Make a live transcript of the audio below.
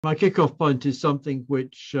My kickoff point is something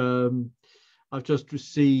which I've just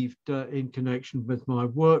received in connection with my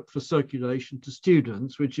work for circulation to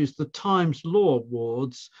students, which is the Times Law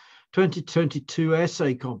Awards 2022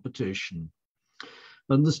 essay competition.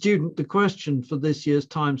 And the question for this year's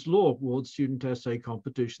Times Law Awards student essay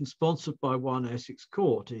competition, sponsored by One Essex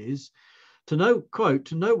Court, is to no, quote,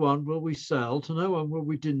 to no one will we sell, to no one will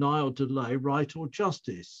we deny or delay right or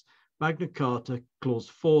justice. Magna Carta, Clause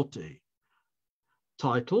 40.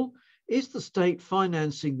 Title, is the state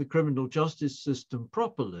financing the criminal justice system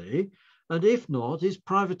properly? And if not, is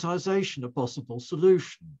privatization a possible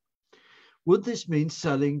solution? Would this mean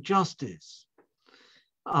selling justice?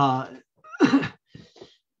 The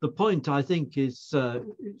point, I think, is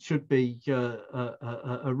should be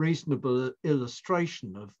a reasonable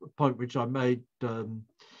illustration of a point which I made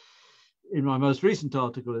in my most recent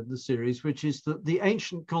article in the series, which is that the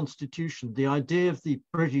ancient constitution, the idea of the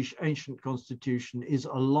British ancient constitution, is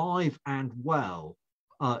alive and well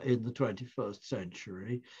in the 21st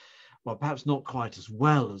century. Well, perhaps not quite as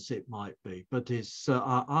well as it might be, but is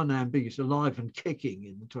unambiguous, alive and kicking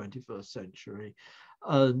in the 21st century.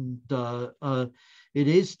 And it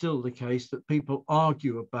is still the case that people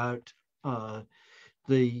argue about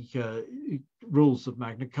the rules of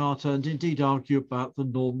Magna Carta, and indeed argue about the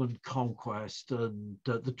Norman conquest and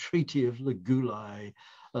the Treaty of Ligulae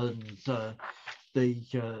and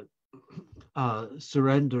the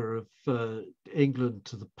surrender of England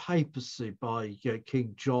to the papacy by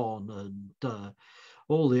King John, and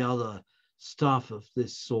all the other stuff of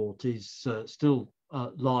this sort is still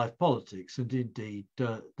live politics, and indeed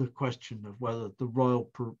the question of whether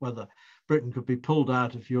Britain could be pulled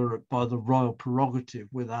out of Europe by the royal prerogative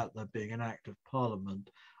without there being an act of parliament,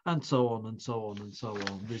 and so on and so on and so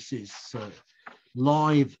on. This is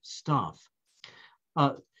live stuff.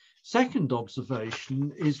 Second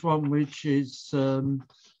observation is one which is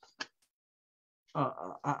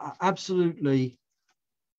absolutely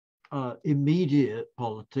immediate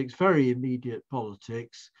politics, very immediate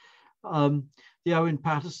politics. The Owen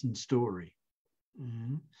Paterson story.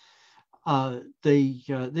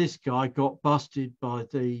 This guy got busted by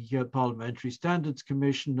the Parliamentary Standards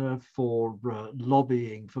Commissioner for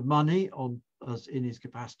lobbying for money in his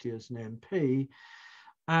capacity as an MP.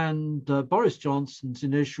 And Boris Johnson's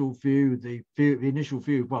initial view,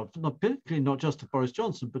 well, particularly not just of Boris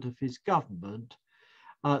Johnson, but of his government,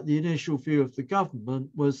 the initial view of the government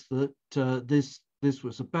was that this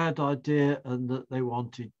was a bad idea, and that they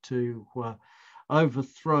wanted to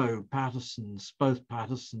overthrow both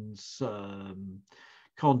Paterson's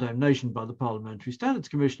condemnation by the Parliamentary Standards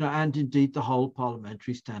Commissioner and indeed the whole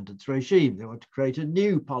parliamentary standards regime. They want to create a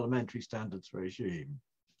new parliamentary standards regime.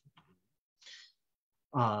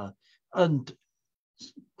 And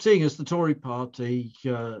seeing as the Tory party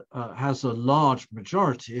has a large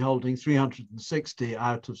majority, holding 360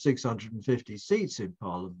 out of 650 seats in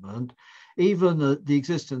Parliament, even the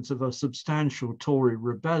existence of a substantial Tory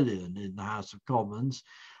rebellion in the House of Commons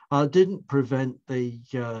didn't prevent the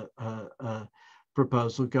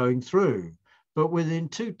proposal going through. But within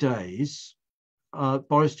 2 days,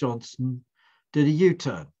 Boris Johnson did a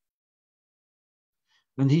U-turn.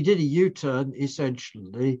 And he did a U-turn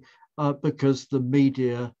essentially because the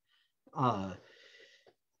media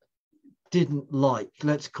didn't like,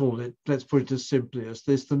 let's put it as simply as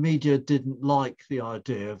this, the media didn't like the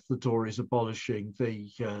idea of the Tories abolishing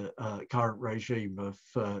the current regime of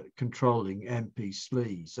controlling MP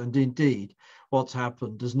sleaze. And indeed, what's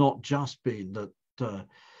happened has not just been that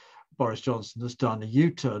Boris Johnson has done a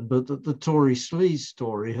U-turn, but that the Tory sleaze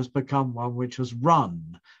story has become one which has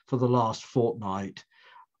run for the last fortnight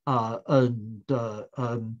and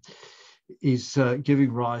is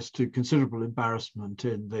giving rise to considerable embarrassment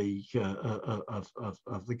in the of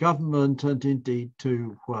the government, and indeed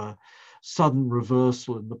to sudden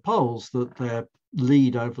reversal in the polls, that their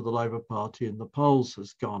lead over the Labour Party in the polls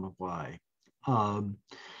has gone away.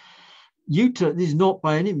 U-turn is not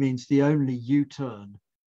by any means the only U-turn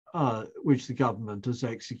which the government has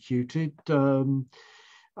executed.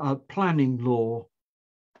 Planning law,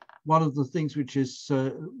 one of the things which is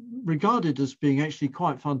regarded as being actually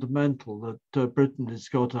quite fundamental, that Britain has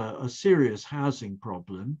got a serious housing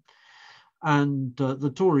problem. And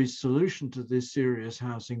the Tories' solution to this serious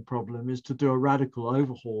housing problem is to do a radical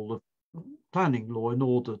overhaul of planning law in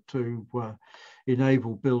order to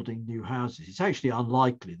enable building new houses. It's actually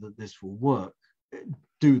unlikely that this will work,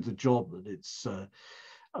 do the job that it's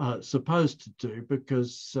supposed to do,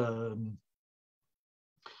 because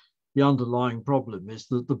the underlying problem is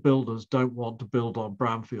that the builders don't want to build on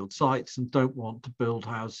brownfield sites and don't want to build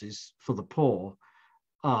houses for the poor.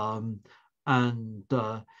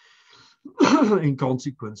 in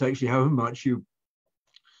consequence, actually, however much you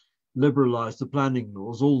liberalize the planning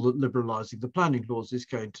laws, all that liberalizing the planning laws is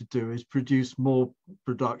going to do is produce more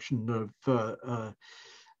production of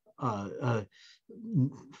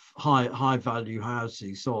high value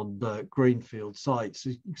houses on greenfield sites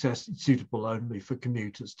suitable only for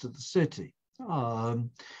commuters to the city.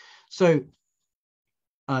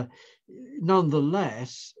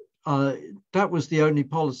 Nonetheless, that was the only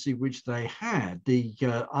policy which they had. The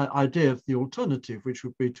idea of the alternative, which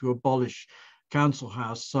would be to abolish council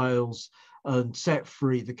house sales and set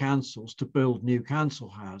free the councils to build new council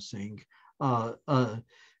housing,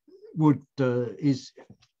 is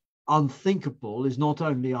unthinkable, is not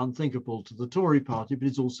only unthinkable to the Tory party, but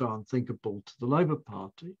is also unthinkable to the Labour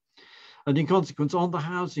Party. And in consequence, on the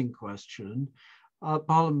housing question,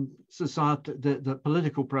 Parliament society, the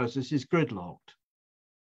political process is gridlocked.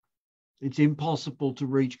 It's impossible to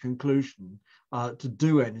reach conclusion to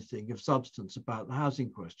do anything of substance about the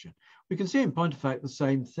housing question. We can see in point of fact the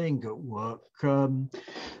same thing at work in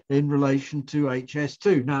relation to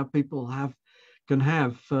HS2. Now people can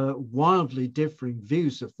have wildly differing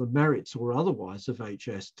views of the merits or otherwise of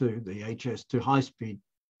HS2, the HS2 high-speed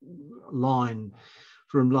line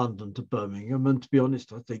from London to Birmingham, and to be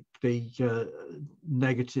honest, I think the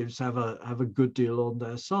negatives have a good deal on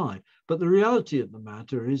their side. But the reality of the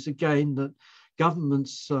matter is, again, that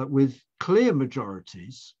governments with clear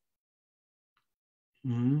majorities,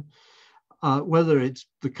 whether it's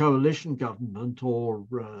the coalition government or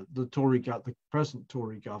the present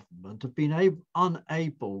Tory government, have been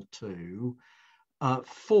unable to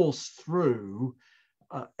force through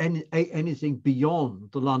anything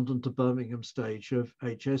beyond the London to Birmingham stage of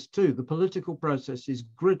HS2. The political process is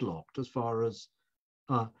gridlocked as far as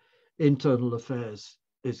internal affairs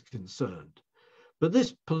is concerned. But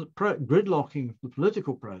this gridlocking of the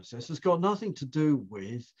political process has got nothing to do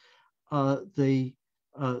with the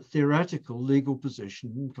theoretical legal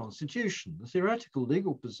position in the Constitution. The theoretical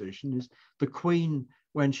legal position is the Queen,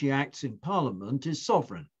 when she acts in Parliament, is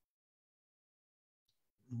sovereign.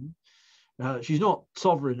 She's not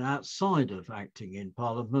sovereign outside of acting in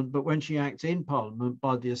Parliament, but when she acts in Parliament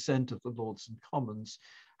by the assent of the Lords and Commons,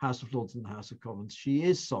 House of Lords and House of Commons, she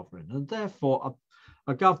is sovereign. And therefore,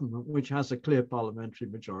 a government which has a clear parliamentary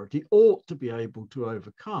majority ought to be able to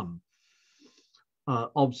overcome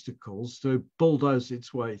obstacles, to bulldoze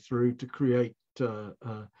its way through, to create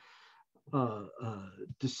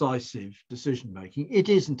decisive decision-making. It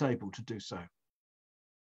isn't able to do so.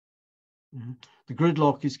 The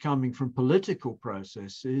gridlock is coming from political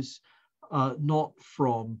processes, not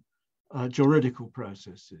from juridical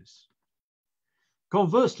processes.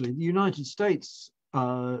 Conversely, the United States,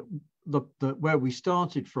 where we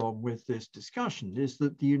started from with this discussion, is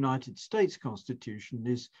that the United States Constitution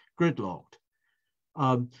is gridlocked.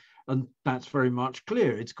 And that's very much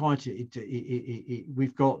clear. It's quite,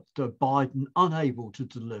 we've got Biden unable to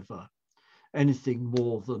deliver anything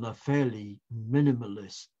more than a fairly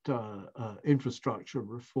minimalist infrastructure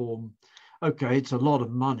reform. Okay, it's a lot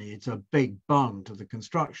of money. It's a big bung to the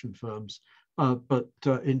construction firms. But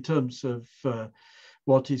in terms of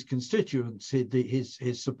what his constituents,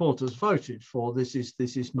 his supporters voted for, this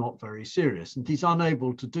is not very serious. And he's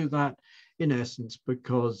unable to do that, in essence,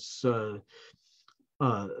 because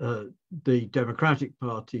the Democratic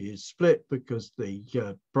Party is split, because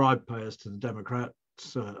the bribe payers to the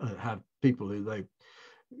Democrats have people who they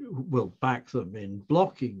will back them in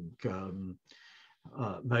blocking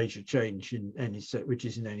major change in any which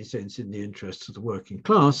is in any sense in the interests of the working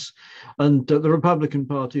class. And the Republican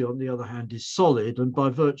Party, on the other hand, is solid, and by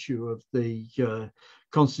virtue of the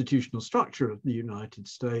constitutional structure of the United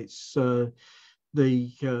States, the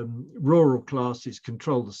rural classes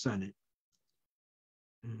control the Senate.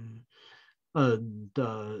 And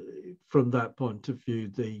from that point of view,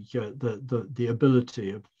 the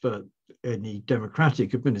ability of any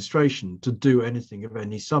democratic administration to do anything of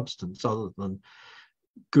any substance other than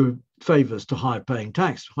good favors to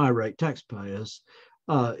high-rate taxpayers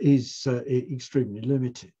is extremely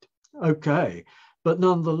limited. Okay, but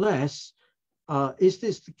nonetheless, is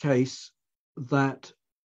this the case that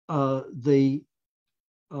the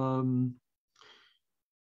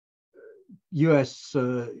US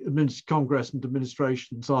Congress and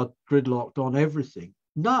administrations are gridlocked on everything?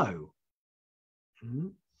 No.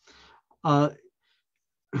 The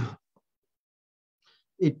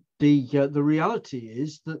reality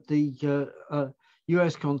is that the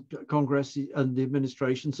US Congress and the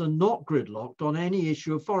administrations are not gridlocked on any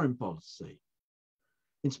issue of foreign policy.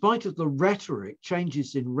 In spite of the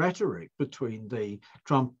changes in rhetoric between the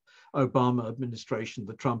Trump Obama administration,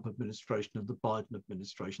 the Trump administration, and the Biden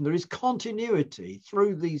administration. There is continuity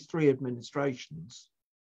through these three administrations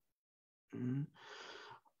in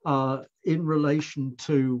relation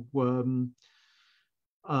to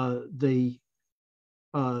the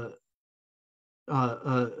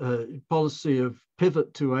policy of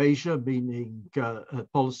pivot to Asia, meaning a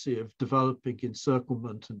policy of developing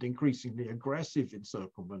encirclement and increasingly aggressive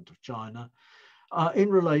encirclement of China, in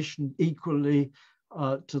relation equally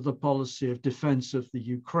to the policy of defense of the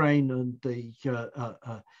Ukraine and the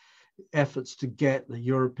efforts to get the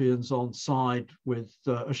Europeans on side with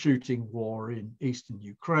a shooting war in eastern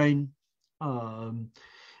Ukraine,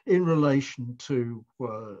 in relation to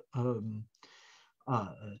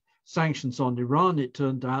sanctions on Iran. It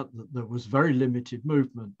turned out that there was very limited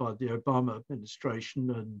movement by the Obama administration,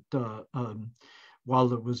 and while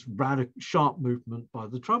there was sharp movement by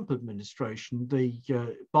the Trump administration, the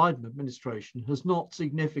Biden administration has not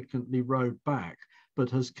significantly rowed back, but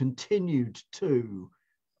has continued to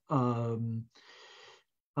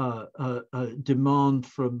demand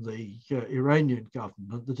from the Iranian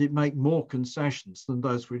government that it make more concessions than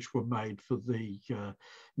those which were made for the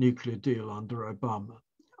nuclear deal under Obama.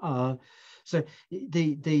 So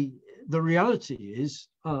the reality is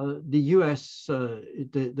the US,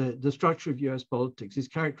 the structure of US politics is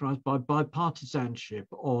characterized by bipartisanship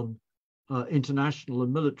on international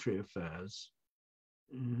and military affairs.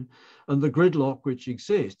 And the gridlock which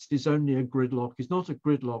exists is only a gridlock, is not a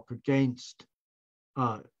gridlock against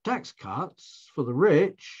tax cuts for the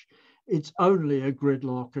rich. It's only a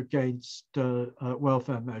gridlock against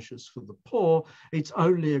welfare measures for the poor. It's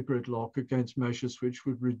only a gridlock against measures which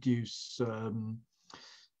would reduce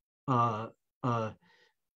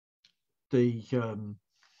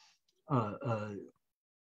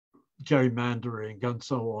gerrymandering and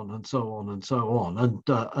so on and so on and so on. And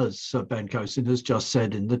as Ben Cosin has just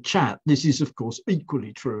said in the chat, this is of course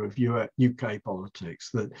equally true of UK politics,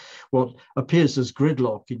 that what appears as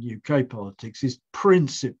gridlock in UK politics is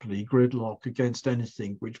principally gridlock against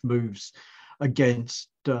anything which moves against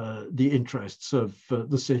the interests of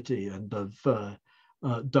the city and of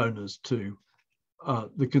donors to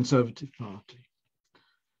the Conservative Party.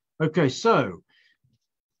 Okay, so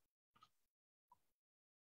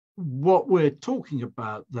what we're talking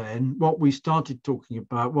about then, what we started talking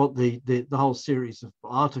about, what the whole series of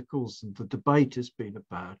articles and the debate has been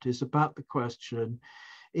about, is about the question,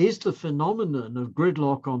 is the phenomenon of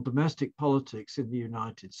gridlock on domestic politics in the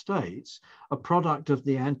United States a product of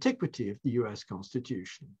the antiquity of the US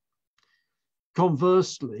Constitution?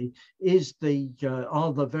 Conversely,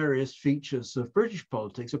 are the various features of British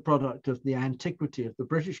politics a product of the antiquity of the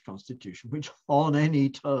British Constitution, which on any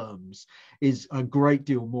terms is a great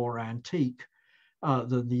deal more antique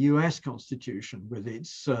than the US Constitution, with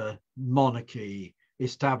its monarchy,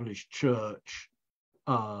 established church,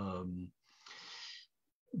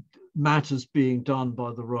 matters being done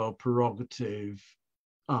by the royal prerogative,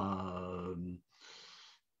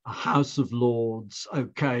 a House of Lords.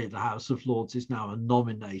 Okay, the House of Lords is now a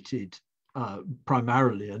nominated,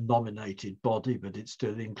 primarily a nominated body, but it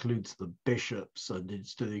still includes the bishops and it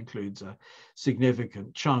still includes a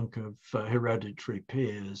significant chunk of hereditary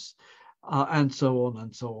peers, and so on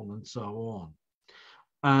and so on and so on.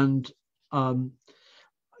 And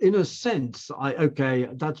in a sense,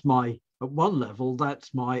 that's my, at one level,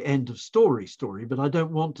 that's my end of story, but I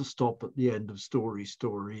don't want to stop at the end of story.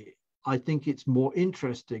 I think it's more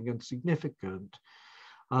interesting and significant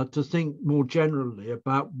to think more generally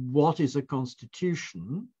about what is a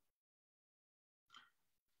constitution,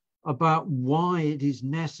 about why it is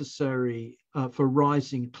necessary for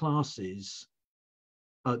rising classes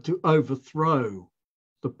to overthrow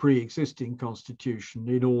the pre-existing constitution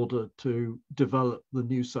in order to develop the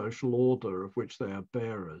new social order of which they are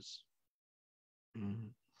bearers.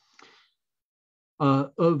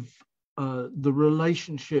 The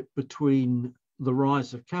relationship between the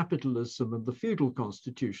rise of capitalism and the feudal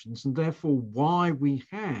constitutions, and therefore why we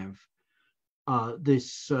have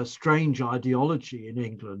this strange ideology in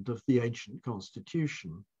England of the ancient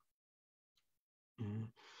constitution.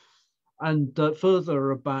 And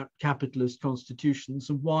further about capitalist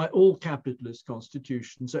constitutions and why all capitalist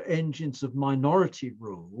constitutions are engines of minority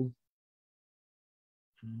rule,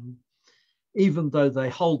 even though they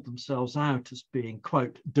hold themselves out as being,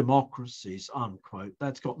 quote, democracies, unquote.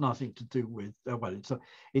 That's got nothing to do with, well,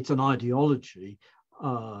 it's an ideology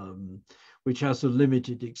which has a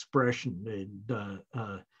limited expression in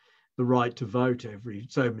the right to vote every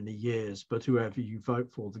so many years, but whoever you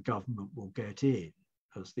vote for, the government will get in,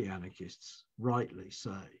 as the anarchists rightly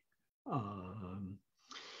say.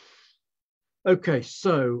 Okay,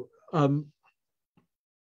 so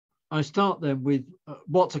I start then with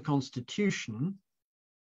what's a constitution?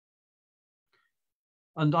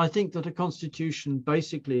 And I think that a constitution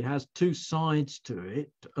basically has two sides to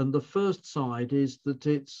it. And the first side is that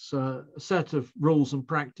it's a set of rules and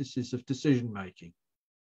practices of decision making.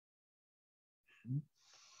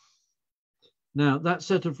 Now, that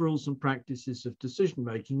set of rules and practices of decision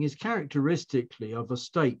making is characteristically of a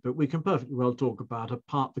state, but we can perfectly well talk about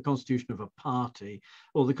the constitution of a party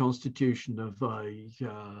or the constitution of a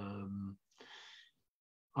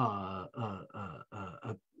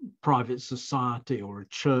private society or a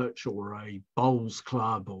church or a bowls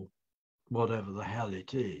club or whatever the hell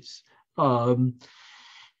it is.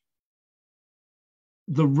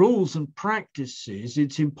 The rules and practices,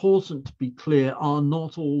 it's important to be clear, are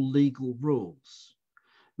not all legal rules.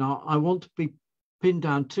 Now, I want to pin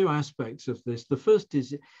down two aspects of this. The first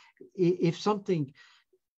is if something,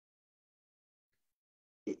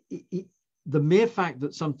 the mere fact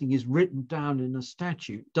that something is written down in a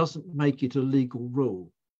statute doesn't make it a legal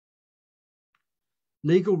rule.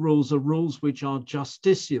 Legal rules are rules which are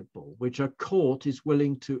justiciable, which a court is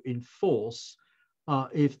willing to enforce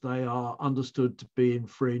if they are understood to be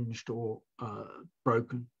infringed or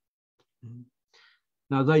broken.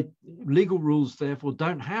 Now, legal rules, therefore,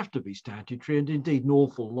 don't have to be statutory, and indeed an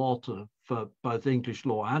awful lot of both English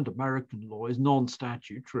law and American law is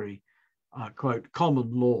non-statutory, quote,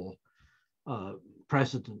 common law,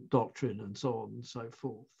 precedent, doctrine, and so on and so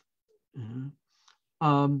forth.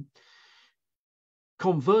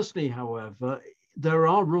 Conversely, however, there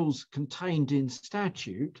are rules contained in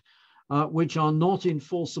statute which are not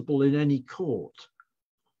enforceable in any court.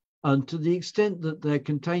 And to the extent that they're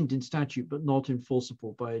contained in statute but not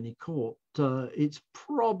enforceable by any court, it's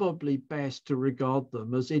probably best to regard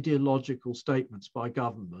them as ideological statements by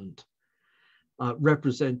government,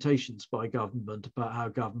 representations by government about how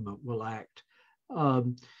government will act.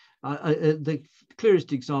 The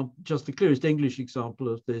clearest example, just the clearest English example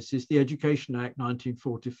of this is the Education Act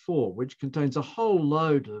 1944, which contains a whole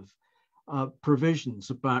load of provisions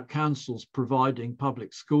about councils providing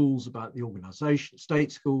public schools, about the organization, state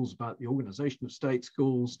schools, about the organization of state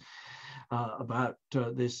schools, about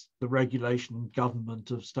the regulation and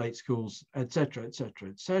government of state schools, etc., etc.,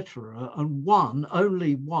 etc. And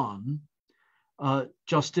only one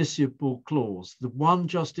justiciable clause. The one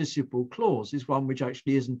justiciable clause is one which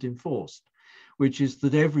actually isn't enforced, which is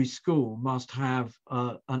that every school must have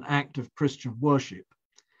an act of Christian worship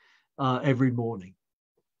every morning.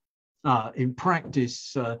 In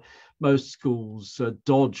practice, most schools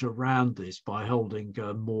dodge around this by holding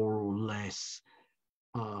a more or less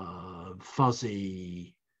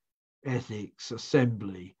fuzzy ethics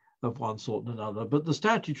assembly of one sort and another. But the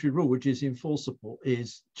statutory rule, which is enforceable,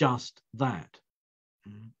 is just that.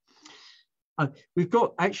 We've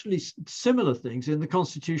got actually similar things in the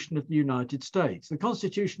Constitution of the United States. The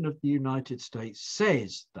Constitution of the United States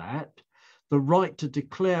says that the right to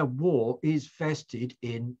declare war is vested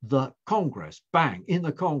in the Congress, bang, in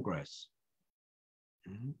the Congress.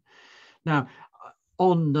 Now,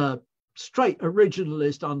 on straight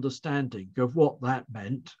originalist understanding of what that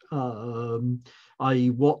meant, i.e.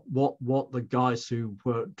 what the guys who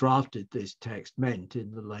drafted this text meant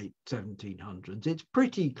in the late 1700s, it's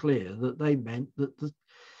pretty clear that they meant that the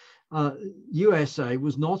USA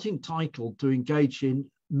was not entitled to engage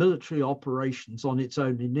in military operations on its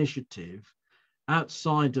own initiative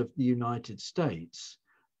outside of the United States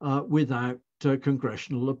without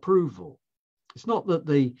congressional approval. It's not that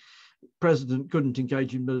the president couldn't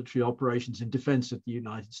engage in military operations in defense of the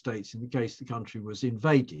United States in the case the country was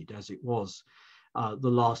invaded, as it was. The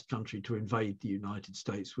last country to invade the United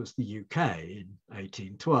States was the UK in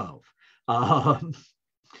 1812.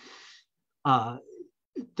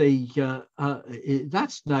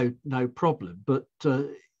 That's no problem, but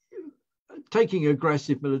taking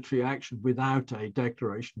aggressive military action without a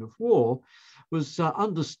declaration of war was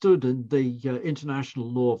understood in the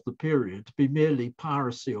international law of the period to be merely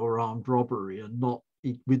piracy or armed robbery, and not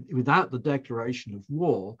without the declaration of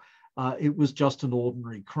war. It was just an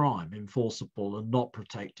ordinary crime, enforceable and not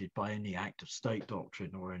protected by any act of state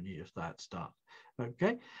doctrine or any of that stuff.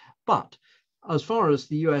 Okay, but as far as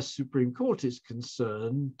the US Supreme Court is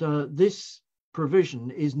concerned, this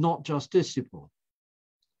provision is not justiciable.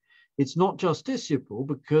 It's not justiciable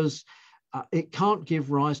because it can't give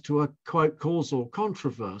rise to a, quote, causal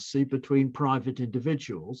controversy between private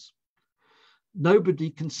individuals. Nobody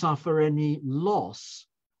can suffer any loss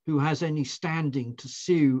who has any standing to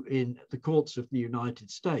sue in the courts of the United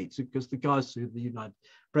States, because the guys who the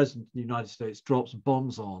President of the United States drops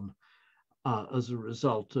bombs on as a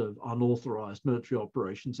result of unauthorized military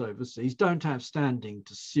operations overseas don't have standing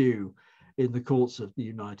to sue in the courts of the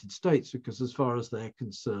United States, because as far as they're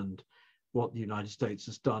concerned, what the United States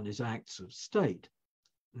has done is acts of state.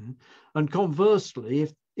 And conversely,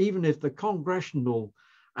 even if the congressional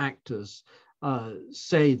actors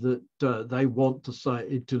say that they want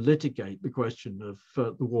to litigate the question of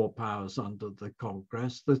the war powers under the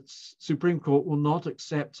Congress, the Supreme Court will not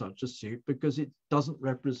accept such a suit because it doesn't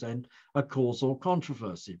represent a cause or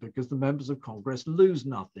controversy, because the members of Congress lose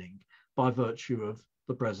nothing by virtue of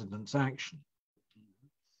the president's action.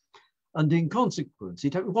 And in consequence,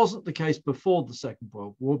 it wasn't the case before the Second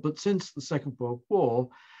World War, but since the Second World War,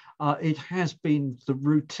 it has been the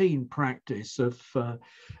routine practice of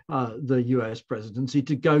the US presidency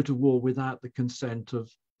to go to war without the consent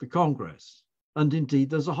of the Congress. And indeed,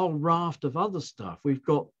 there's a whole raft of other stuff. We've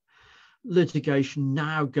got litigation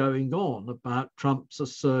now going on about Trump's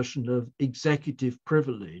assertion of executive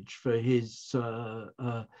privilege for his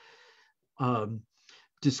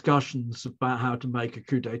discussions about how to make a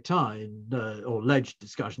coup d'etat, or alleged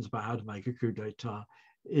discussions about how to make a coup d'etat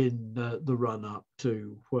in the run-up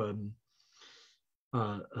to around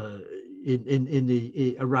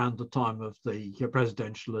the time of the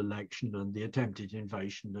presidential election and the attempted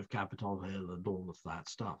invasion of Capitol Hill and all of that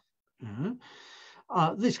stuff.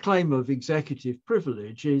 This claim of executive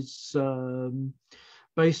privilege is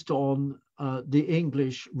based on the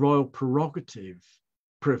English royal prerogative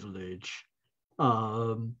privilege,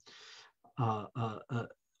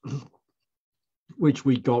 which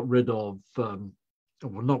we got rid of,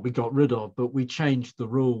 well, not we got rid of, but we changed the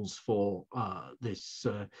rules for this.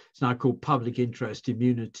 It's now called public interest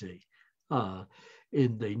immunity.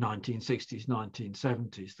 In the 1960s,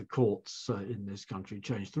 1970s, the courts in this country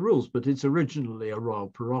changed the rules, but it's originally a royal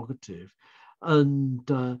prerogative. And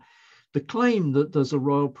the claim that there's a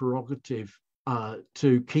royal prerogative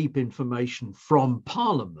to keep information from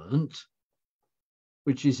Parliament,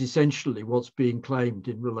 which is essentially what's being claimed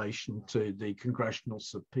in relation to the congressional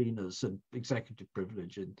subpoenas and executive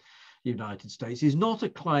privilege in the United States, is not a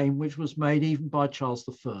claim which was made even by Charles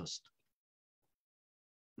I.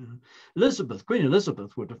 Queen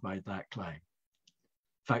Elizabeth would have made that claim.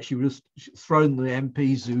 In fact, she would have thrown the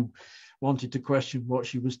MPs who wanted to question what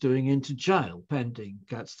she was doing into jail, pending.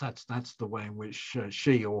 That's the way in which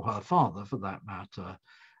she, or her father for that matter,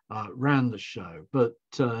 ran the show. But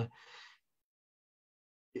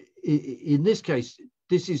in this case,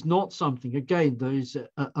 this is not something, again, there is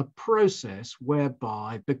a process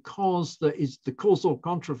whereby, because there is the cause or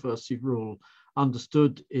controversy rule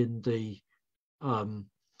understood in the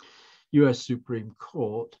US Supreme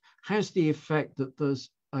Court, has the effect that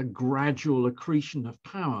there's a gradual accretion of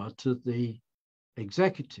power to the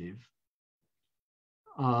executive.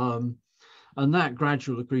 And that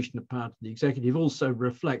gradual accretion of power to the executive also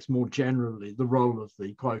reflects more generally the role of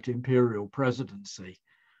the, quote, imperial presidency,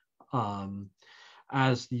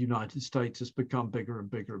 as the United States has become bigger and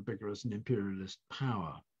bigger and bigger as an imperialist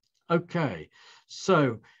power. Okay,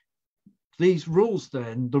 so these rules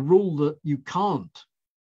then, the rule that you can't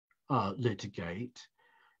litigate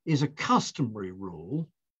is a customary rule,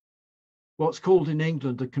 what's called in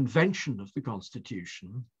England a convention of the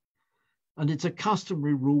Constitution, and it's a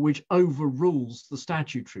customary rule which overrules the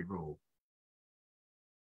statutory rule.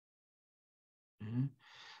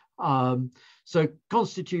 So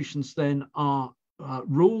constitutions then are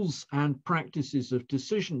rules and practices of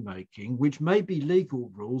decision-making, which may be legal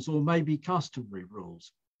rules or may be customary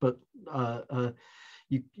rules, but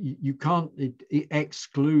you can't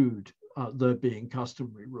exclude there being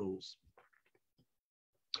customary rules.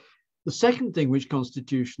 The second thing which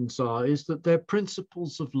constitutions are is that they're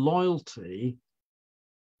principles of loyalty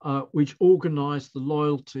which organize the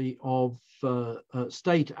loyalty of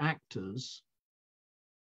state actors.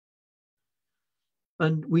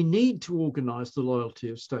 And we need to organize the loyalty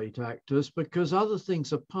of state actors because, other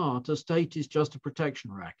things apart, a state is just a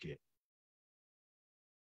protection racket.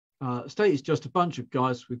 A state is just a bunch of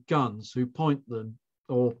guys with guns who point them,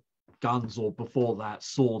 or guns, or before that,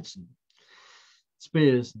 swords and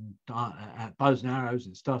spears and bows and arrows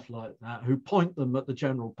and stuff like that, who point them at the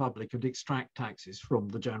general public and extract taxes from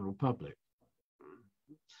the general public.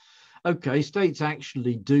 Okay, states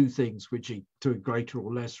actually do things which are to a greater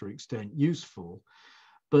or lesser extent useful,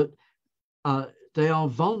 but they are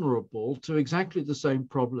vulnerable to exactly the same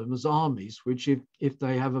problem as armies, which if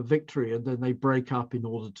they have a victory and then they break up in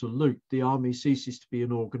order to loot, the army ceases to be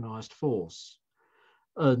an organized force.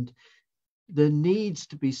 And there needs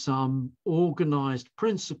to be some organized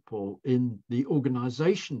principle in the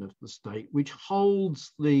organization of the state which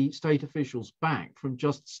holds the state officials back from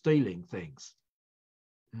just stealing things.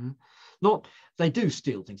 Not, they do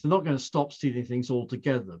steal things. They're not going to stop stealing things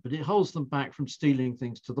altogether, but it holds them back from stealing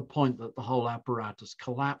things to the point that the whole apparatus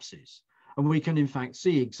collapses. And we can, in fact,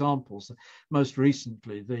 see examples. Most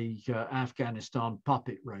recently, the Afghanistan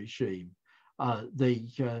puppet regime.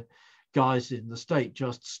 The guys in the state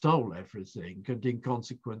just stole everything, and in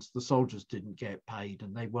consequence, the soldiers didn't get paid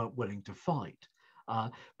and they weren't willing to fight.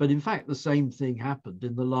 But in fact, the same thing happened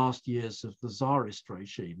in the last years of the Tsarist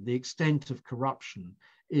regime. The extent of corruption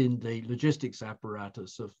in the logistics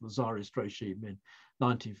apparatus of the Tsarist regime in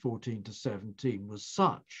 1914 to 17 was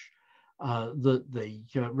such that the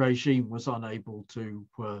regime was unable to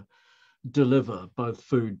deliver both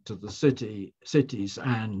food to the cities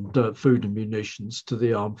and food and munitions to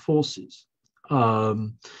the armed forces,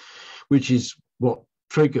 which is what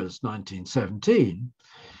triggers 1917.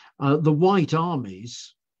 The white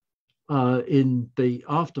armies in the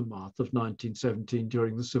aftermath of 1917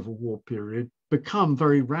 during the Civil War period become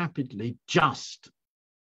very rapidly just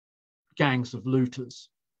gangs of looters.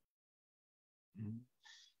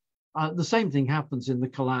 The same thing happens in the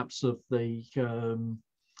collapse of the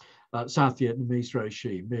South Vietnamese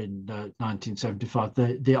regime in 1975.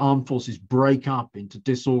 The armed forces break up into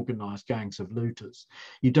disorganized gangs of looters.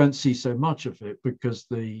 You don't see so much of it because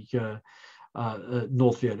the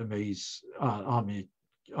North Vietnamese army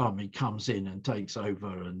comes in and takes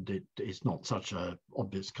over, and it is not such an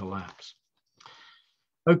obvious collapse.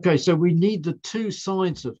 Okay, so we need the two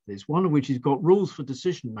sides of this, one of which has got rules for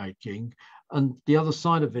decision making, and the other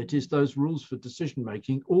side of it is those rules for decision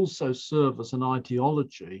making also serve as an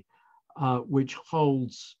ideology which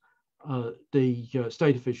holds the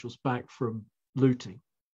state officials back from looting.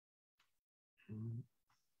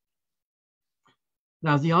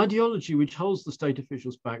 Now, the ideology which holds the state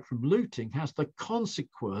officials back from looting has the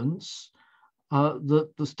consequence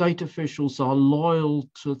that the state officials are loyal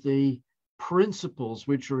to the principles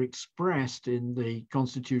which are expressed in the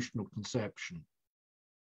constitutional conception.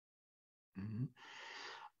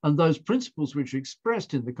 And those principles which are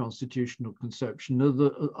expressed in the constitutional conception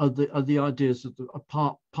are the ideas of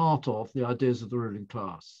part of the ideas of the ruling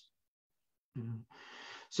class.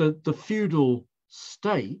 So the feudal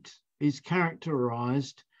state is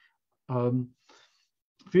characterized,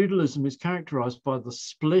 feudalism is characterized by the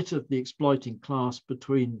split of the exploiting class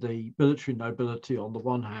between the military nobility on the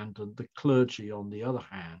one hand and the clergy on the other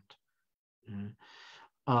hand,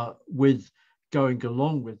 with going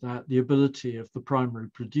along with that, the ability of the primary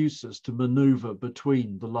producers to maneuver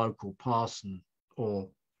between the local parson or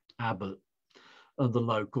abbot and the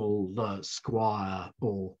local squire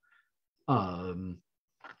or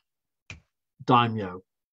daimyo.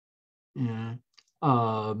 Yeah.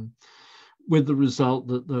 With the result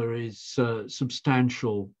that there is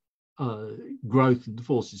substantial growth in the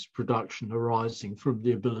forces of production arising from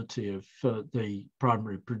the ability of the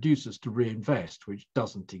primary producers to reinvest, which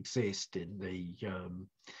doesn't exist in the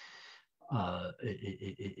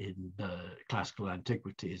classical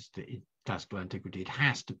antiquity. In classical antiquity, it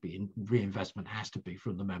has to be, reinvestment has to be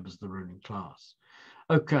from the members of the ruling class.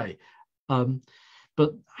 Okay.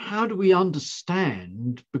 But how do we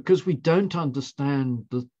understand, because we don't understand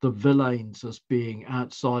the villeins as being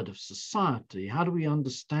outside of society, how do we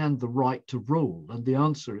understand the right to rule? And the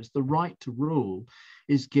answer is the right to rule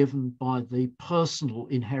is given by the personal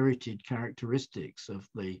inherited characteristics of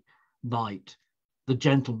the knight, the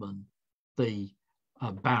gentleman, the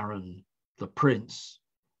baron, the prince,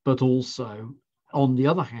 but also, on the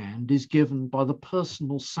other hand, is given by the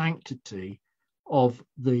personal sanctity of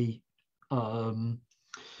the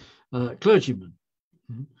clergyman.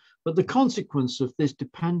 But the consequence of this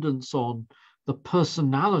dependence on the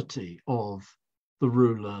personality of the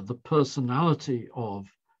ruler, the personality of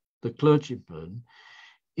the clergyman,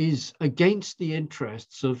 is against the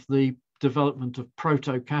interests of the development of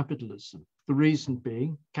proto-capitalism. The reason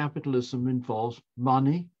being, capitalism involves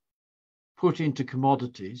money put into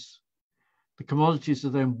commodities. The commodities are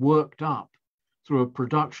then worked up through a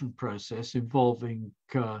production process involving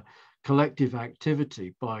collective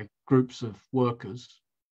activity by groups of workers,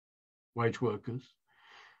 wage workers.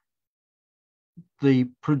 The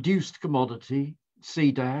produced commodity,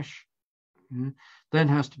 C dash, then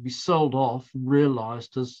has to be sold off and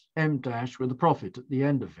realized as M dash with a profit at the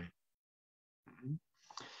end of it.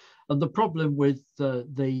 And the problem with the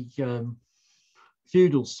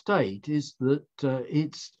feudal state is that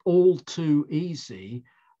it's all too easy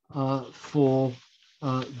for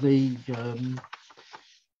the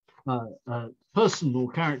personal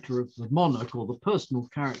character of the monarch or the personal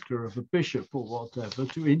character of a bishop or whatever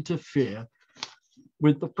to interfere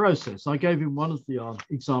with the process. I gave him one of the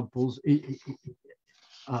examples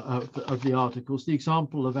of the articles, the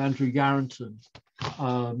example of Andrew Yarrington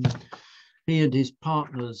He and his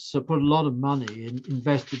partners put a lot of money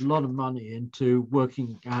invested a lot of money into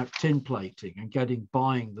working out tin plating and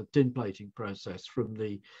buying the tin plating process from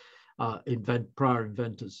the prior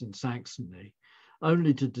inventors in Saxony,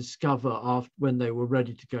 only to discover when they were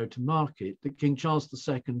ready to go to market that King Charles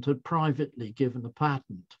II had privately given a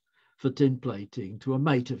patent for tin plating to a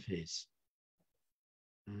mate of his.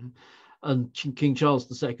 And King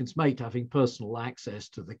Charles II's mate, having personal access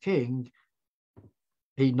to the king,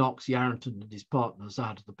 he knocks Yarrington and his partners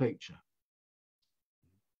out of the picture.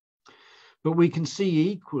 But we can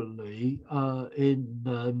see equally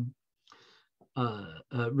in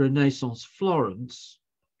Renaissance Florence,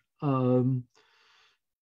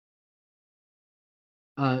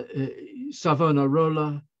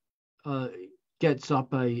 Savonarola gets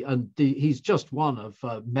up he's just one of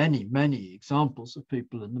many, many examples of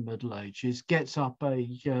people in the Middle Ages, gets up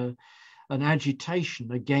an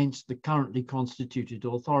agitation against the currently constituted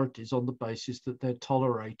authorities on the basis that they're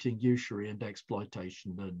tolerating usury and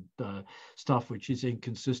exploitation and stuff which is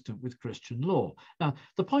inconsistent with Christian law. Now,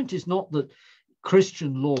 the point is not that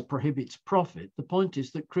Christian law prohibits profit. The point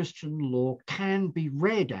is that Christian law can be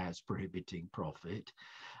read as prohibiting profit,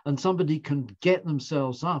 and somebody can get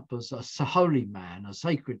themselves up as a holy man, a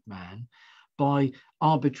sacred man, by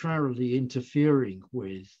arbitrarily interfering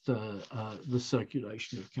with the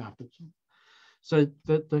circulation of capital. So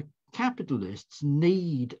that the capitalists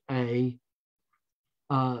need a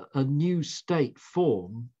new state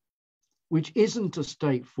form, which isn't a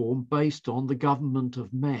state form based on the government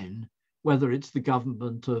of men, whether it's the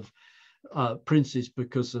government of princes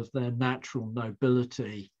because of their natural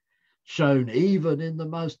nobility, shown even in the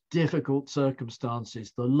most difficult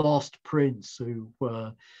circumstances, the lost prince who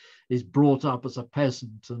is brought up as a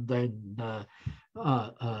peasant and then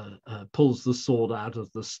pulls the sword out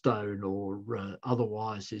of the stone, or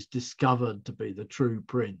otherwise is discovered to be the true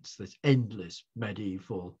prince. There's endless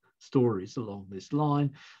medieval stories along this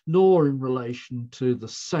line, nor in relation to the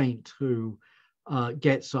saint who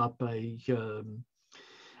gets up a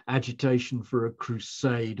agitation for a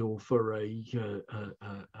crusade or for a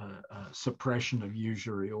suppression of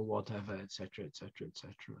usury or whatever, etc., etc.,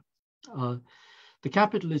 etc. The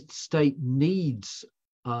capitalist state needs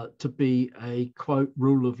to be a, quote,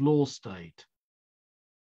 rule of law state.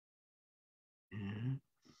 Yeah.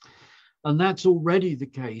 And that's already the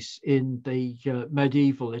case in the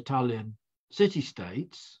medieval Italian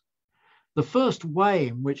city-states. The first way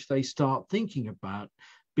in which they start thinking about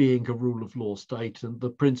being a rule of law state and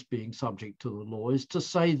the prince being subject to the law is to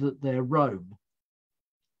say that they're Rome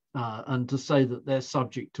and to say that they're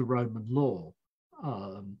subject to Roman law.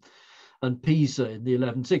 And Pisa in the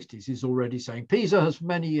 1160s is already saying Pisa has for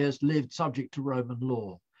many years lived subject to Roman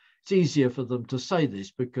law. It's easier for them to say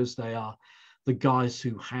this because they are the guys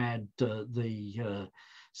who had the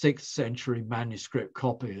 6th century manuscript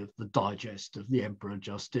copy of the digest of the Emperor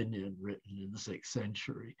Justinian written in the 6th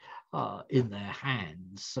century in their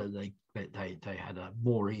hands. So they had a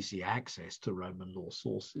more easy access to Roman law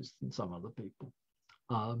sources than some other people.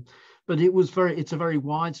 But it's a very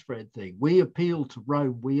widespread thing. We appeal to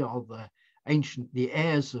Rome. We are the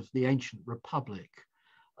heirs of the ancient republic.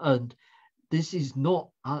 And this is not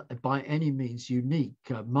by any means unique.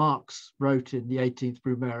 Marx wrote in the 18th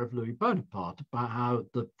Brumaire of Louis Bonaparte about how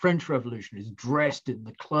the French Revolutionaries dressed in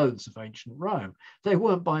the clothes of ancient Rome. They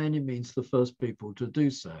weren't by any means the first people to do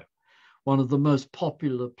so. One of the most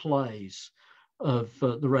popular plays of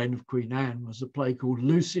the reign of Queen Anne was a play called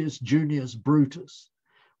Lucius Junius Brutus,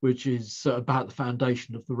 which is about the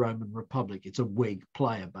foundation of the Roman Republic. It's a Whig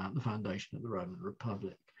play about the foundation of the Roman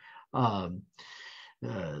Republic.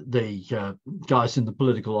 The guys in the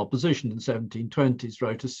political opposition in the 1720s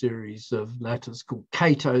wrote a series of letters called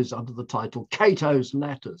Cato's, under the title Cato's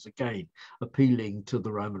Letters, again appealing to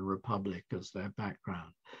the Roman Republic as their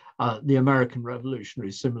background. The American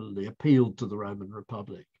revolutionaries similarly appealed to the Roman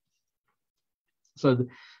Republic. So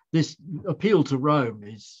this appeal to Rome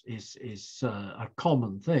is a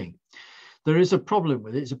common thing. There is a problem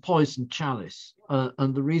with it. It's a poison chalice.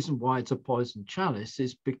 And the reason why it's a poison chalice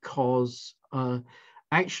is because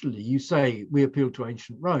actually you say we appeal to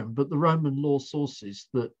ancient Rome, but the Roman law sources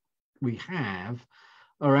that we have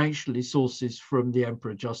are actually sources from the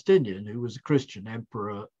Emperor Justinian, who was a Christian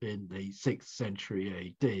emperor in the 6th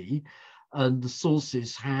century AD. And the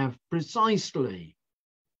sources have precisely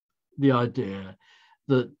the idea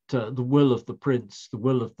that the will of the prince, the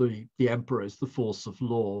will of the emperor is the force of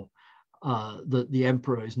law, that the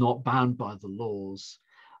emperor is not bound by the laws.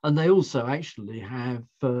 And they also actually have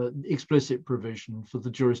explicit provision for the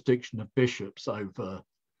jurisdiction of bishops over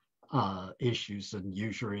issues and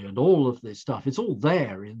usury and all of this stuff. It's all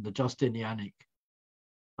there in the Justinianic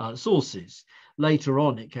sources. Later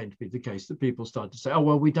on, it came to be the case that people started to say, oh,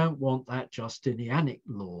 well, we don't want that Justinianic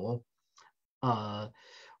law.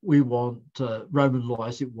 We want Roman law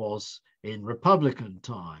as it was in Republican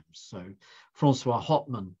times. So Francois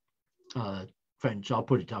Hotman, French, I'll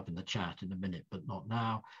put it up in the chat in a minute, but not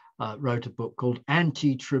now, wrote a book called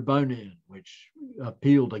Anti-Tribonian, which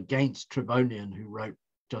appealed against Tribonian, who wrote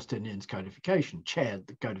Justinian's codification, chaired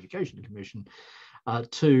the Codification Commission,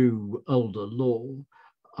 to older law.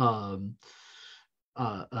 In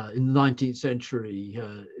the 19th century,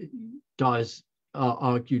 guys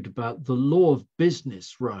argued about the law of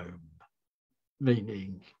business Rome,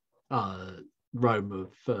 meaning Rome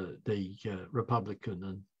of the Republican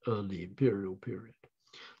and early imperial period.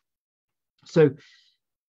 So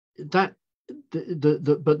that,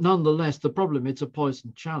 but nonetheless, the problem, it's a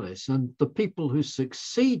poisoned chalice, and the people who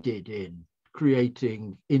succeeded in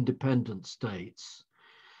creating independent states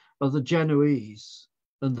are the Genoese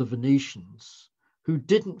and the Venetians, who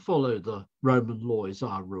didn't follow the Roman law is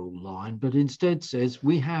our rule line, but instead says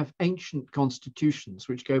we have ancient constitutions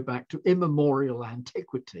which go back to immemorial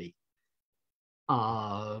antiquity.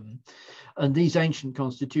 And these ancient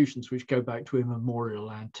constitutions which go back to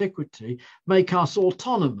immemorial antiquity make us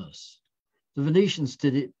autonomous. The Venetians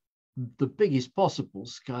did it the biggest possible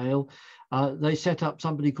scale. They set up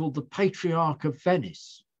somebody called the Patriarch of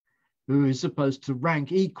Venice, who is supposed to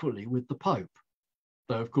rank equally with the Pope,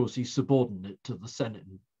 though of course he's subordinate to the Senate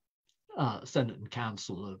and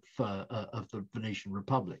Council of the Venetian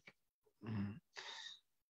Republic.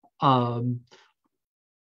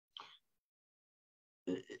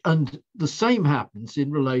 And the same happens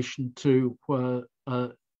in relation to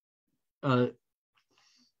the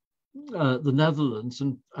Netherlands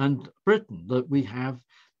and Britain, that we have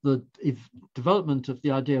the development of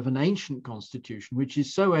the idea of an ancient constitution, which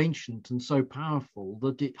is so ancient and so powerful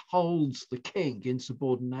that it holds the king in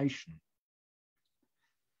subordination.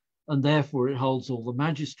 And therefore it holds all the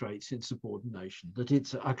magistrates in subordination, that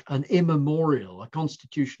it's an immemorial, a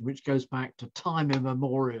constitution which goes back to time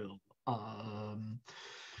immemorial,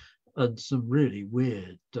 and some really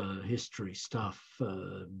weird history stuff,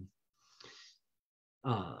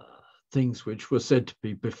 things which were said to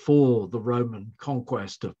be before the Roman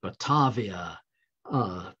conquest of Batavia,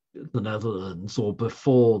 the Netherlands, or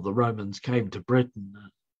before the Romans came to Britain,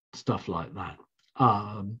 stuff like that.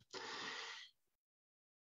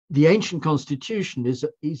 The ancient constitution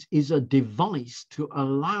is a device to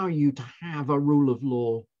allow you to have a rule of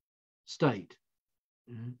law state.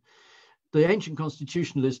 The ancient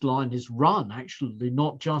constitutionalist line is run actually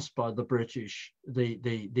not just by the British,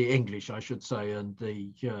 the English, I should say, and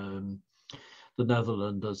the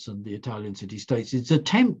Netherlanders and the Italian city-states. It's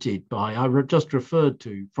attempted by, I just referred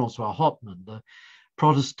to Francois Hotman, the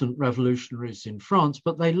Protestant revolutionaries in France,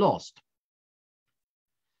 but they lost.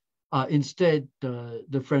 Instead,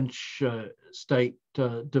 the French state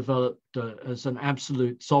developed as an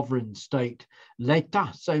absolute sovereign state.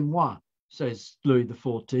 L'État, c'est moi, says Louis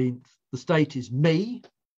XIV. The state is me.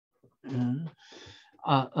 And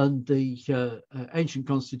the ancient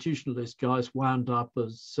constitutionalist guys wound up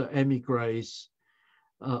as emigres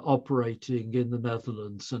operating in the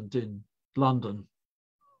Netherlands and in London,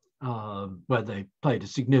 where they played a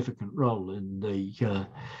significant role in the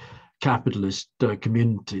capitalist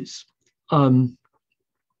communities.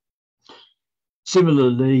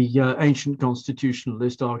 Similarly, ancient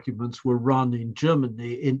constitutionalist arguments were run in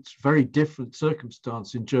Germany in very different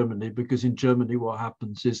circumstance in Germany, because in Germany what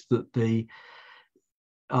happens is that the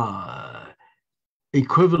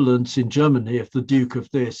equivalents in Germany of the Duke of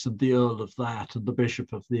this and the Earl of that and the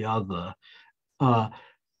Bishop of the other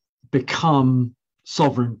become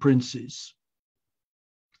sovereign princes.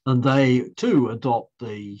 And they too adopt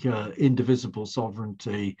the indivisible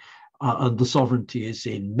sovereignty, and the sovereignty is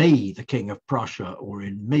in me, the King of Prussia, or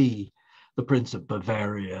in me, the Prince of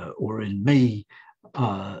Bavaria, or in me,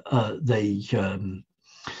 the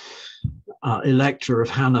Elector of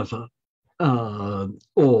Hanover,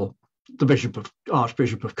 or the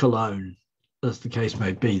Archbishop of Cologne, as the case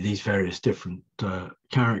may be, these various different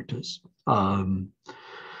characters.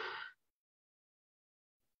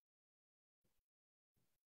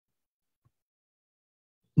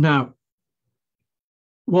 Now,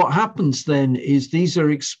 what happens then is these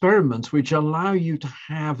are experiments which allow you to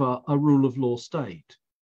have a rule of law state.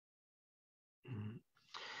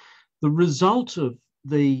 The result of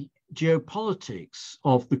the geopolitics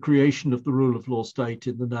of the creation of the rule of law state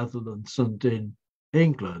in the Netherlands and in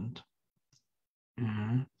England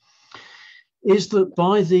is that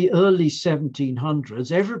by the early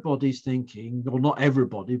 1700s, everybody's thinking, or not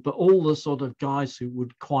everybody, but all the sort of guys who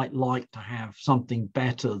would quite like to have something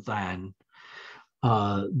better than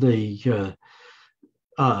the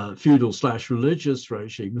feudal/religious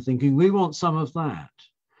regime are thinking, we want some of that.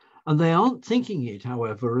 And they aren't thinking it,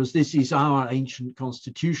 however, as this is our ancient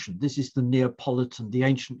constitution. This is the Neapolitan, the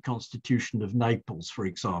ancient constitution of Naples, for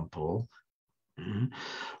example.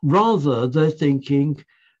 Rather, they're thinking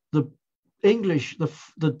the English,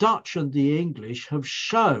 the Dutch and the English have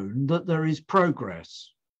shown that there is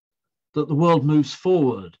progress, that the world moves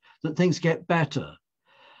forward, that things get better.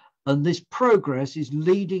 And this progress is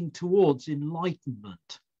leading towards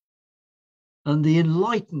enlightenment. And the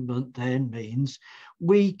enlightenment then means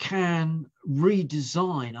we can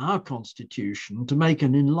redesign our constitution to make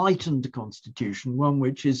an enlightened constitution, one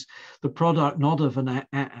which is the product not of an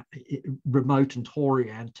remote and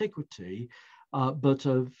hoary antiquity, but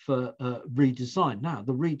of redesign. Now,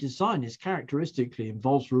 the redesign is characteristically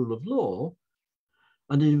involves rule of law,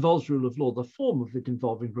 and it involves rule of law. The form of it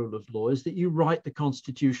involving rule of law is that you write the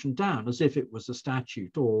constitution down as if it was a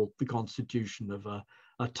statute or the constitution of a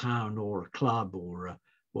town or a club or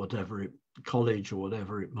whatever, college or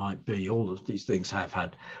whatever it might be. All of these things have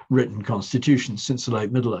had written constitutions since the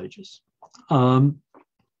late Middle Ages. But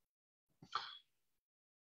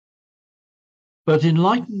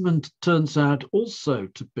Enlightenment turns out also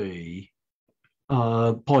to be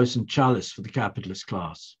poison chalice for the capitalist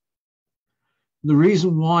class. The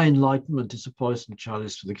reason why Enlightenment is a poison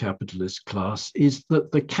chalice for the capitalist class is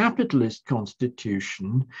that the capitalist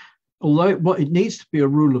constitution, although it needs to be a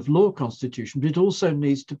rule of law constitution, but it also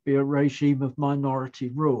needs to be a regime of minority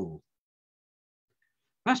rule.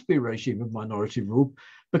 It has to be a regime of minority rule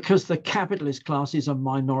because the capitalist class is a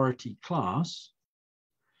minority class,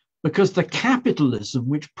 because the capitalism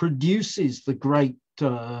which produces the great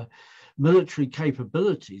military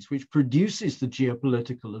capabilities, which produces the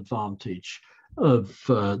geopolitical advantage of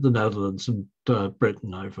the Netherlands and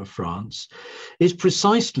Britain over France, is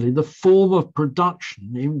precisely the form of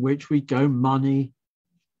production in which we go money,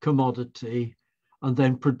 commodity, and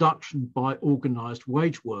then production by organized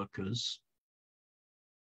wage workers,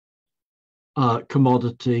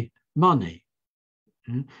 commodity, money.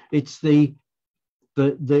 It's the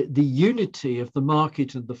unity of the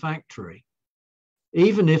market and the factory,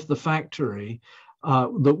 even if the factory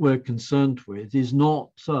that we're concerned with is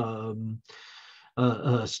not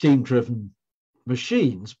steam-driven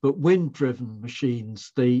machines, but wind-driven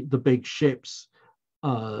machines, the big ships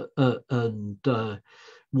and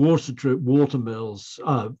water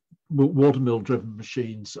mill-driven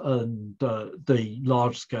machines, and the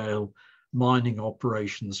large-scale mining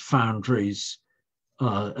operations, foundries,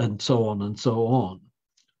 and so on and so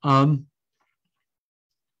on.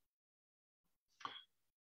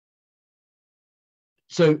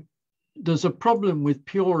 So there's a problem with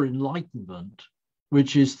pure Enlightenment,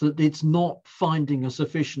 which is that it's not finding a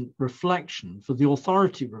sufficient reflection for the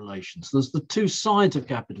authority relations. There's the two sides of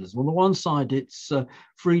capitalism. On the one side, it's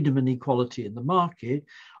freedom and equality in the market.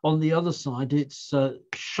 On the other side, it's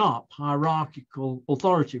sharp hierarchical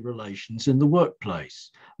authority relations in the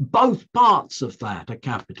workplace. Both parts of that are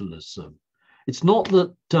capitalism. It's not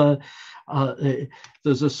that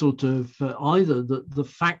there's a sort of either that the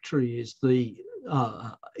factory is the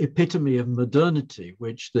epitome of modernity,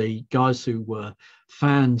 which the guys who were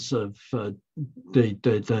fans of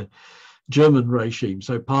the German regime,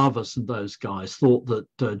 so Pavas and those guys, thought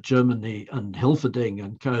that Germany, and Hilferding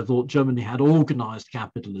and co, thought Germany had organized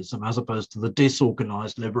capitalism as opposed to the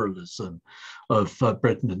disorganized liberalism of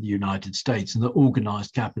Britain and the United States, and that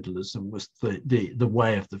organized capitalism was the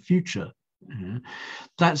way of the future.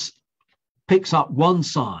 That picks up one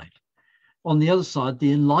side. On the other side,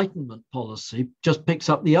 the Enlightenment policy just picks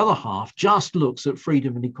up the other half, just looks at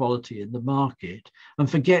freedom and equality in the market and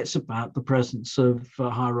forgets about the presence of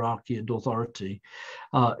hierarchy and authority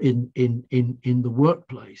in the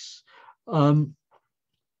workplace.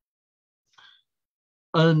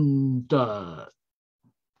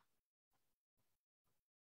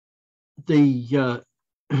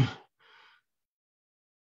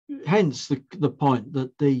 Hence the point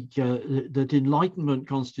that that Enlightenment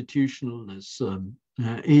constitutionalism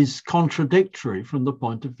is contradictory from the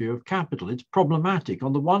point of view of capital. It's problematic.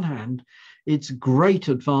 On the one hand, its great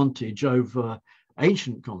advantage over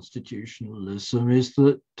ancient constitutionalism is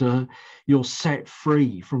that you're set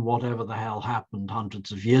free from whatever the hell happened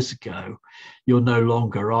hundreds of years ago. You're no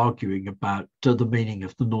longer arguing about the meaning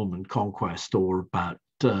of the Norman conquest or about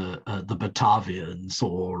the Batavians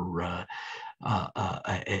or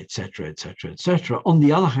et cetera, et cetera, et cetera. On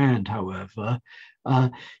the other hand, however,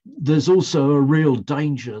 there's also a real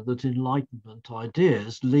danger that Enlightenment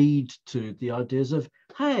ideas lead to the ideas of,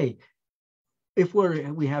 hey, if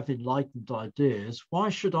we have enlightened ideas, why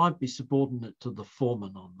should I be subordinate to the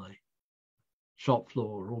foreman on the shop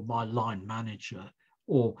floor or my line manager?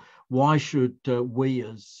 Or why should we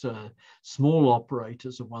as small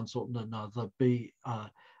operators of one sort and another be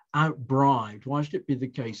outbribed? Why should it be the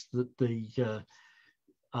case that the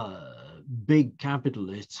big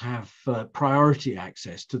capitalists have priority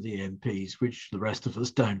access to the MPs, which the rest of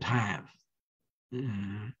us don't have?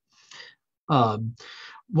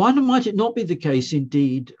 Why might it not be the case,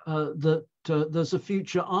 indeed, that there's a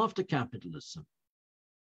future after capitalism?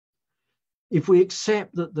 If we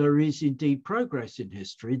accept that there is indeed progress in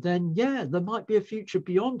history, then yeah, there might be a future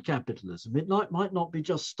beyond capitalism. It might not be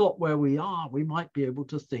just stop where we are. We might be able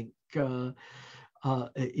to think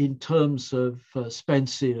in terms of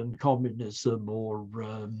Spencean communism or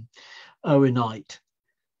Owenite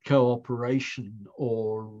cooperation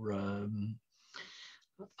or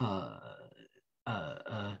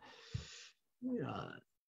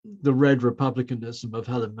the red republicanism of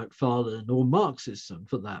Helen Macfarlane or Marxism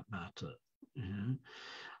for that matter. Yeah.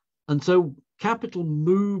 And so capital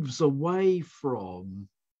moves away from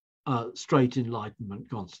straight Enlightenment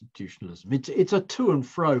constitutionalism. It's a to and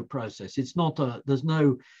fro process. It's not there's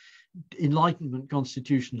no Enlightenment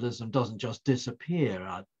constitutionalism doesn't just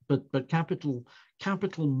disappear, but capital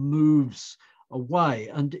moves away.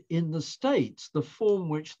 And in the States, the form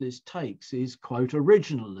which this takes is, quote,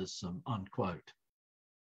 originalism, unquote.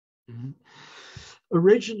 Mm-hmm.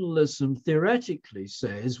 Originalism theoretically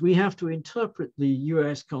says we have to interpret the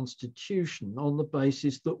US Constitution on the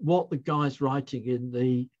basis that what the guys writing in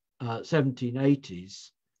the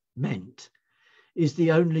 1780s meant is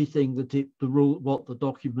the only thing that what the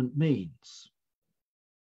document means.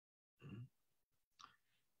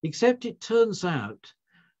 Except it turns out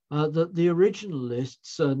that the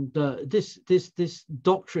originalists and this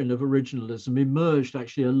doctrine of originalism emerged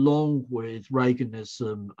actually along with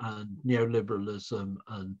Reaganism and neoliberalism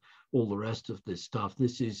and all the rest of this stuff.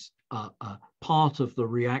 This is part of the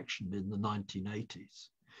reaction in the 1980s.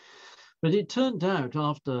 But it turned out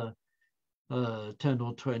after 10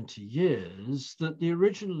 or 20 years that the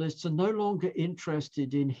originalists are no longer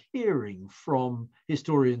interested in hearing from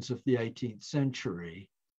historians of the 18th century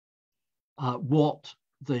what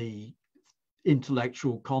the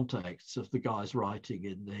intellectual context of the guys writing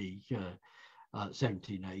in the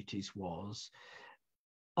 1780s was.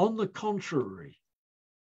 On the contrary,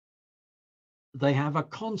 they have a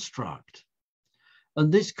construct.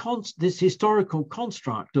 And this historical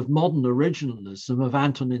construct of modern originalism of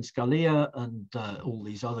Antonin Scalia and all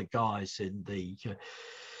these other guys in the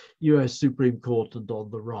US Supreme Court and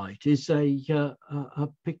on the right is a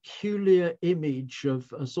peculiar image of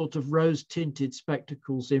a sort of rose-tinted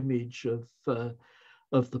spectacles image of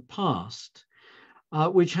the past,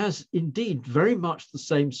 which has indeed very much the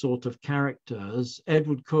same sort of character as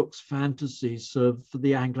Edward Cook's fantasies of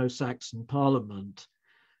the Anglo-Saxon Parliament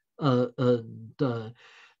and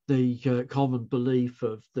the common belief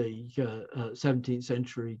of the 17th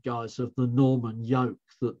century guys of the Norman yoke,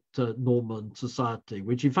 that Norman society,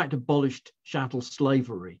 which in fact abolished chattel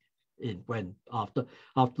slavery after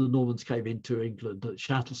the Normans came into England, that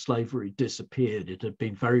chattel slavery disappeared. It had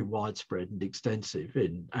been very widespread and extensive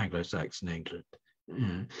in Anglo-Saxon England.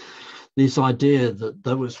 Yeah. This idea that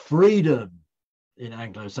there was freedom in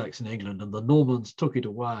Anglo-Saxon England and the Normans took it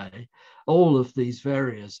away, all of these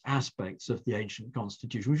various aspects of the ancient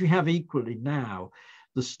constitution, which we have equally now.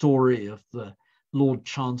 The story of the Lord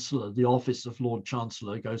Chancellor, the office of Lord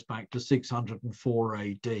Chancellor goes back to 604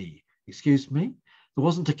 AD. Excuse me? There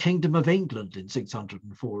wasn't a Kingdom of England in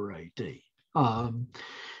 604 AD.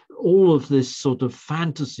 All of this sort of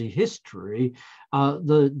fantasy history,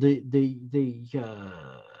 the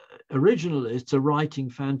originalists are writing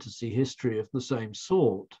fantasy history of the same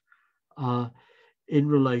sort in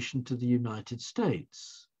relation to the United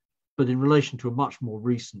States, but in relation to a much more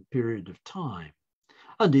recent period of time.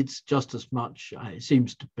 And it's just as much, it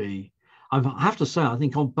seems to be, I have to say, I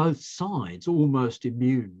think on both sides, almost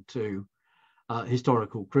immune to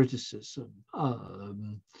historical criticism.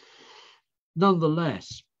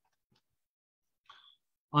 Nonetheless,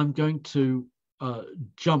 I'm going to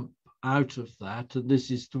jump out of that, and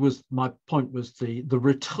my point was the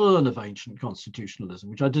return of ancient constitutionalism,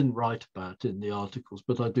 which I didn't write about in the articles,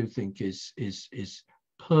 but I do think is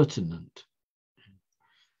pertinent.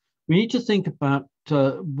 We need to think about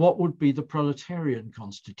what would be the proletarian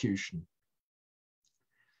constitution.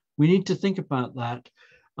 We need to think about that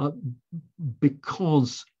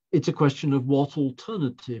because it's a question of what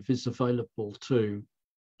alternative is available to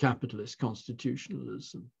capitalist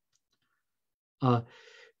constitutionalism.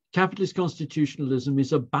 Capitalist constitutionalism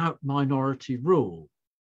is about minority rule.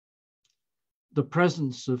 The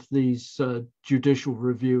presence of these judicial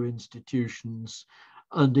review institutions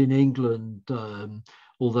And in England,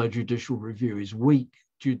 although judicial review is weak,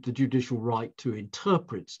 the judicial right to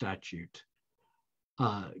interpret statute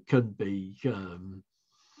can be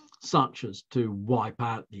such as to wipe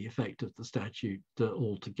out the effect of the statute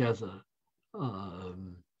altogether.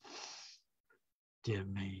 Dear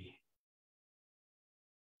me.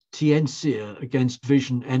 Tiensia against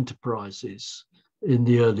Vision Enterprises in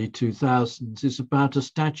the early 2000s is about a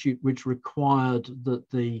statute which required that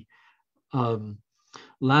the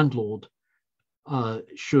landlord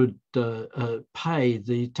should pay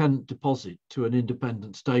the tenant deposit to an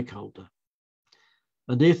independent stakeholder.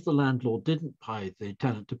 And if the landlord didn't pay the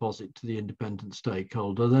tenant deposit to the independent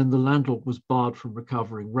stakeholder, then the landlord was barred from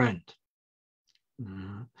recovering rent.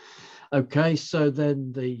 Okay, so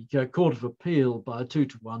then the Court of Appeal, by a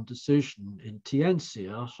 2-to-1 decision in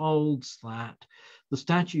Tiensia, holds that the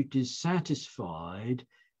statute is satisfied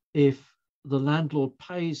if the landlord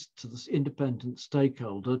pays to the independent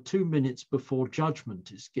stakeholder 2 minutes before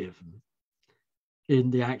judgment is given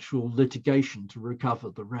in the actual litigation to recover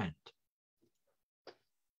the rent.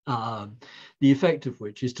 The effect of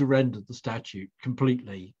which is to render the statute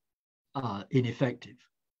completely ineffective.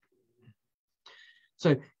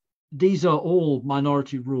 So these are all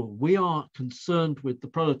minority rule. We are concerned with the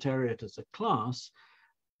proletariat as a class,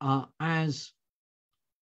 as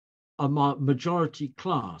a majority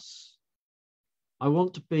class. I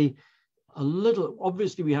want to be a little,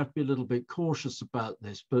 obviously we have to be a little bit cautious about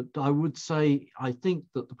this, but I would say, I think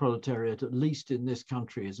that the proletariat, at least in this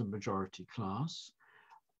country, is a majority class.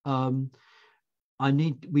 We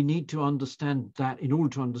need to understand that. In order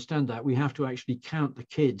to understand that, we have to actually count the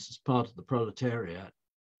kids as part of the proletariat,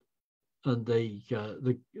 and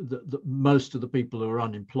most of the people who are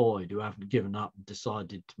unemployed, who haven't given up and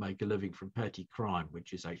decided to make a living from petty crime,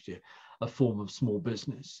 which is actually a form of small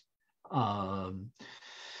business. On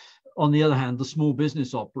the other hand, the small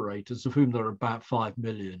business operators, of whom there are about 5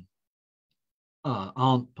 million,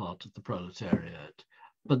 aren't part of the proletariat.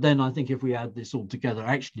 But then I think if we add this all together,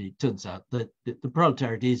 actually it turns out that the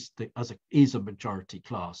proletariat is a majority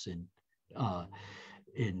class in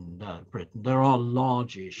Britain. There are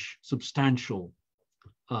large-ish, substantial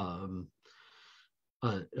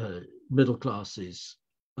middle classes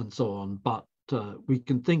and so on, but we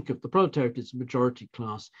can think of the proletariat as a majority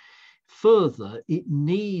class. Further, it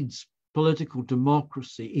needs political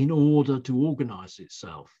democracy in order to organize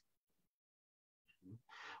itself.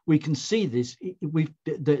 We can see this. Both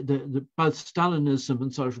Stalinism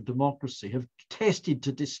and social democracy have tested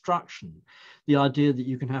to destruction the idea that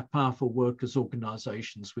you can have powerful workers'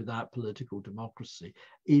 organizations without political democracy.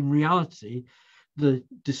 In reality, the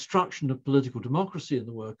destruction of political democracy in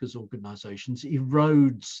the workers' organizations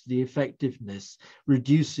erodes the effectiveness,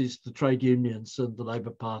 reduces the trade unions and the Labour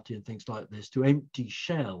Party and things like this to empty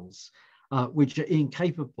shells, which are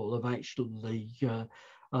incapable of actually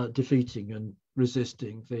defeating and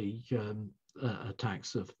resisting the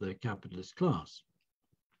attacks of the capitalist class.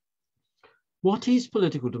 What is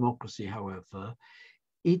political democracy, however?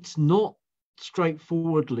 It's not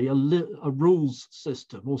straightforwardly a rules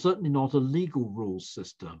system, or certainly not a legal rules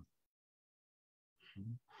system.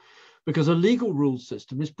 Because a legal rules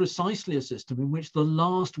system is precisely a system in which the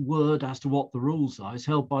last word as to what the rules are is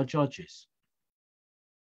held by judges.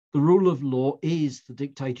 The rule of law is the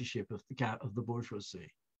dictatorship of the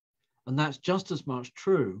bourgeoisie. And that's just as much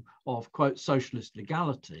true of, quote, socialist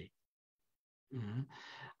legality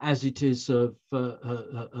as it is of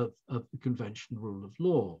the conventional rule of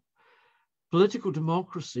law. Political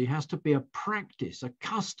democracy has to be a practice, a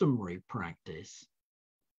customary practice,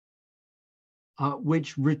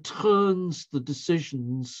 which returns the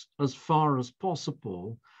decisions as far as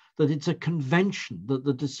possible, that it's a convention, that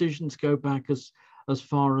the decisions go back as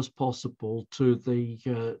far as possible to the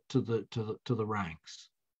ranks.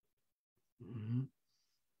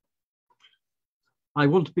 I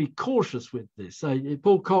want to be cautious with this.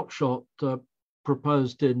 Paul Cockshott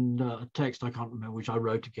proposed in a text, I can't remember which I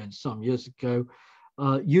wrote against some years ago,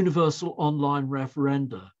 universal online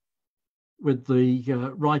referenda with the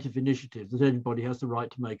right of initiative, that anybody has the right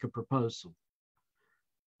to make a proposal.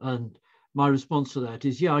 And my response to that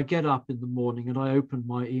is, yeah, I get up in the morning and I open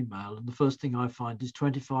my email and the first thing I find is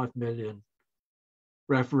 25 million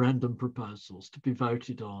referendum proposals to be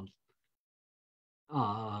voted on.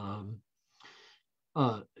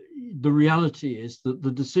 The reality is that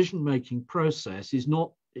the decision-making process is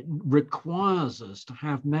not, it requires us to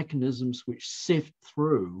have mechanisms which sift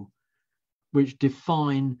through, which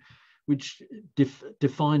define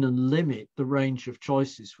and limit the range of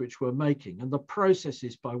choices which we're making. And the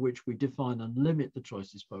processes by which we define and limit the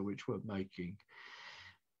choices by which we're making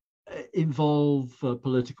involve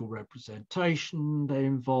political representation, they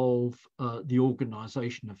involve the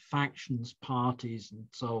organization of factions, parties, and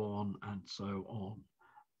so on and so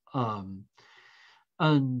on.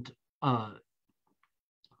 And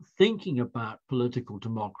thinking about political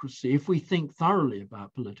democracy, if we think thoroughly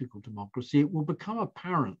about political democracy, it will become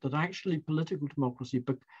apparent that actually political democracy,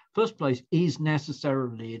 first place, is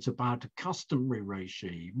necessarily, it's about a customary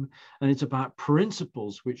regime, and it's about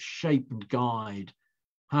principles which shape and guide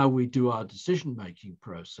how we do our decision-making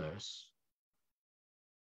process.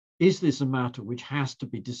 Is this a matter which has to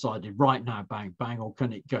be decided right now, bang, bang, or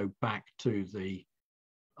can it go back to the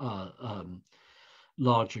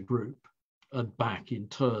larger group and back in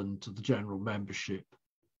turn to the general membership?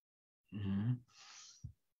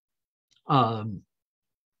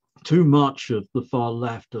 Too much of the far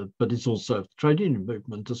left, but it's also the trade union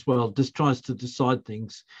movement as well, this tries to decide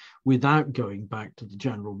things without going back to the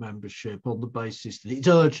general membership on the basis that it's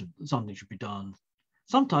urgent, that something should be done.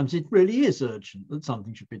 Sometimes it really is urgent that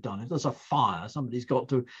something should be done. If there's a fire, somebody's got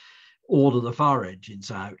to order the fire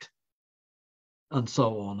engines out, and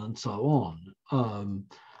so on and so on.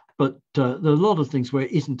 But there are a lot of things where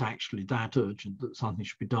it isn't actually that urgent that something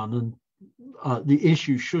should be done, and the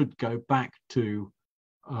issue should go back to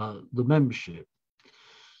the membership.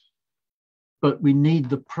 But we need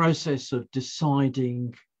the process of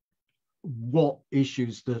deciding what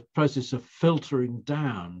issues, the process of filtering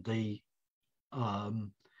down the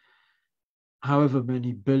however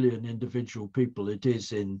many billion individual people it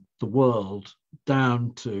is in the world,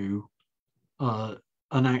 down to an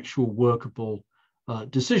actual workable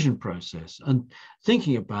decision process. And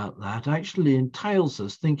thinking about that actually entails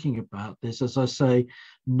us thinking about this, as I say,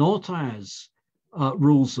 not as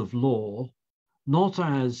rules of law, not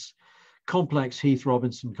as complex Heath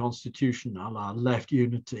Robinson constitution a la left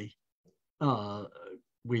unity.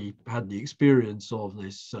 We had the experience of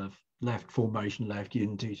this left formation, left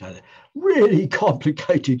unity, had a really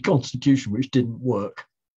complicated constitution which didn't work.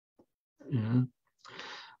 Yeah.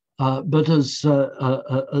 But as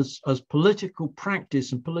political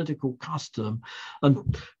practice and political custom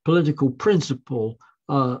and political principle,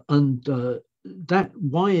 that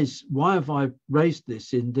why have I raised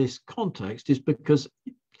this in this context is because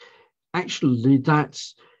actually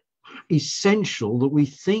that's essential, that we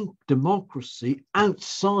think democracy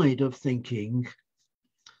outside of thinking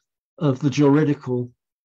of the juridical.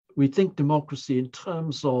 We think democracy in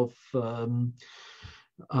terms of the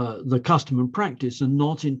custom and practice, and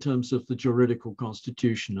not in terms of the juridical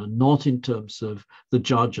constitution, and not in terms of the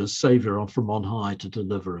judge as savior from on high to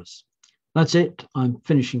deliver us. That's it. I'm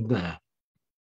finishing there.